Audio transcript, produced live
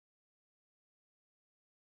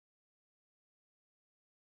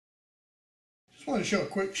Just wanted to show a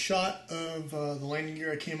quick shot of the landing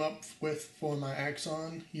gear I came up with for my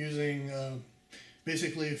Axon using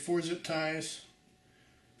basically 4 zip ties,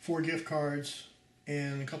 4 gift cards,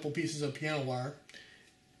 and a couple pieces of piano wire.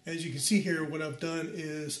 As you can see here, what I've done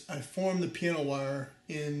is I formed the piano wire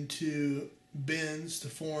into bends to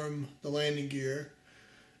form the landing gear.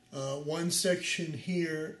 One section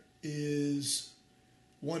here is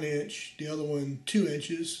 1 inch, the other one 2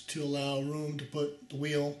 inches to allow room to put the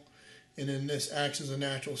wheel, and then this acts as a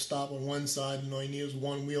natural stop on one side, and all you need is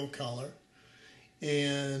 1 wheel collar.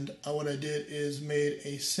 And what I did is made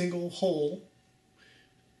a single hole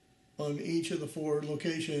on each of the 4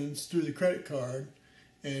 locations through the credit card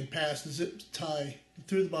and passed the zip tie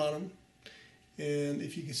through the bottom. And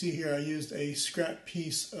if you can see here, I used a scrap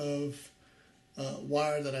piece of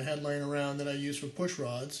wire that I had laying around that I used for push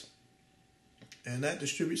rods, and that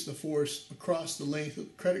distributes the force across the length of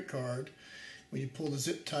the credit card when you pull the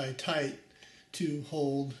zip tie tight to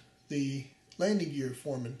hold the landing gear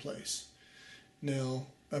form in place. Now,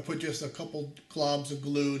 I put just a couple globs of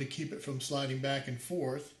glue to keep it from sliding back and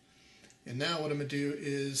forth. And now what I'm going to do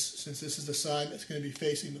is, since this is the side that's going to be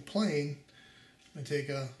facing the plane, I'm going to take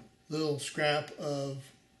a little scrap of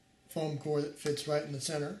foam core that fits right in the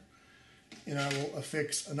center, and I will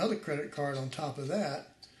affix another credit card on top of that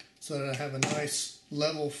so that I have a nice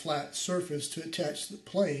level flat surface to attach to the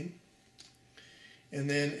plane. And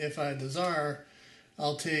then if I desire,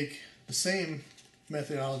 I'll take the same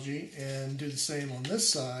methodology and do the same on this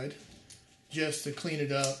side just to clean it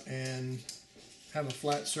up and have a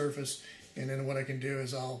flat surface. And then what I can do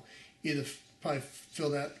is I'll either probably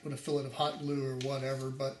fill that with a fillet of hot glue or whatever,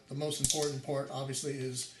 but the most important part obviously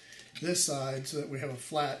is this side so that we have a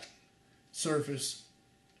flat surface,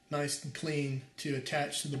 nice and clean, to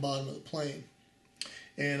attach to the bottom of the plane.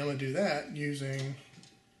 And I'm going to do that using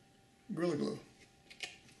Gorilla Glue.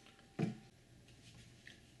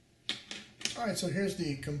 Alright, so here's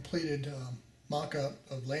the completed mock-up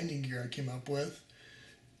of landing gear I came up with.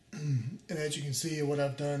 And as you can see, what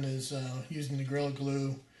I've done is using the Gorilla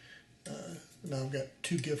Glue, now I've got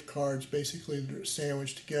 2 gift cards basically that are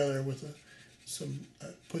sandwiched together with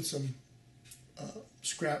put some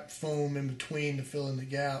scrap foam in between to fill in the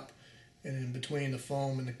gap, and in between the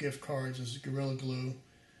foam and the gift cards is Gorilla Glue.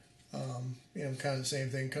 Kind of the same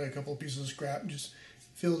thing, cut a couple of pieces of scrap and just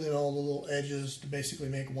filled in all the little edges to basically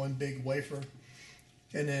make one big wafer,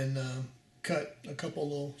 and then cut a couple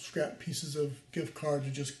little scrap pieces of gift cards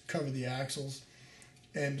to just cover the axles.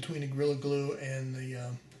 And between the Gorilla Glue and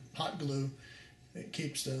the hot glue, it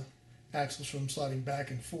keeps the axles from sliding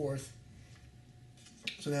back and forth.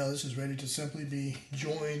 So now this is ready to simply be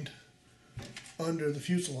joined under the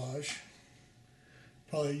fuselage.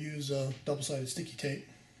 Probably use double-sided sticky tape,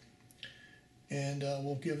 and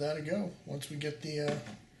we'll give that a go once we get the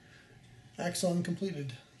Axon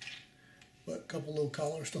completed. But a couple little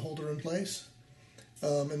collars to hold her in place.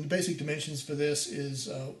 And the basic dimensions for this is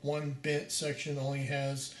one bent section only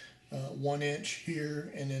has 1 inch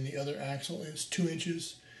here, and then the other axle is 2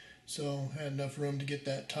 inches. So I had enough room to get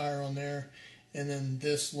that tire on there. And then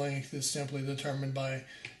this length is simply determined by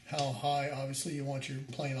how high, obviously, you want your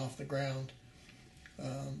plane off the ground.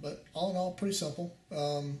 But all in all, pretty simple.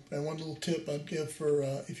 And one little tip I'd give for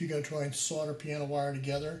if you're going to try and solder piano wire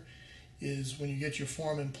together is when you get your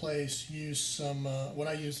form in place, use some, what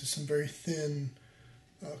I use is some very thin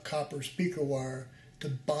copper speaker wire to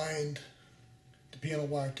bind the piano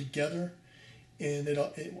wire together. And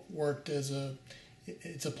it worked as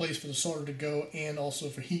it's a place for the solder to go, and also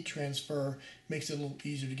for heat transfer. Makes it a little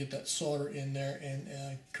easier to get that solder in there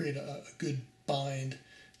and create a good bind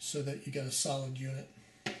so that you got a solid unit.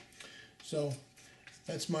 So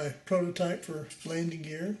that's my prototype for landing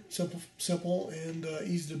gear. Simple and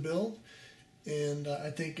easy to build, and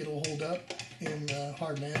I think it'll hold up in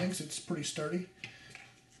hard landings. It's pretty sturdy,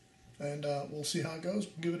 and we'll see how it goes.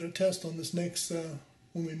 We'll give it a test on this next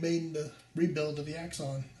when we made the rebuild of the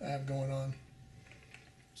Axon I have going on.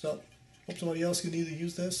 So, hope somebody else can either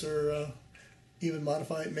use this or even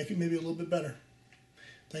modify it, make it maybe a little bit better.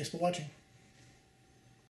 Thanks for watching.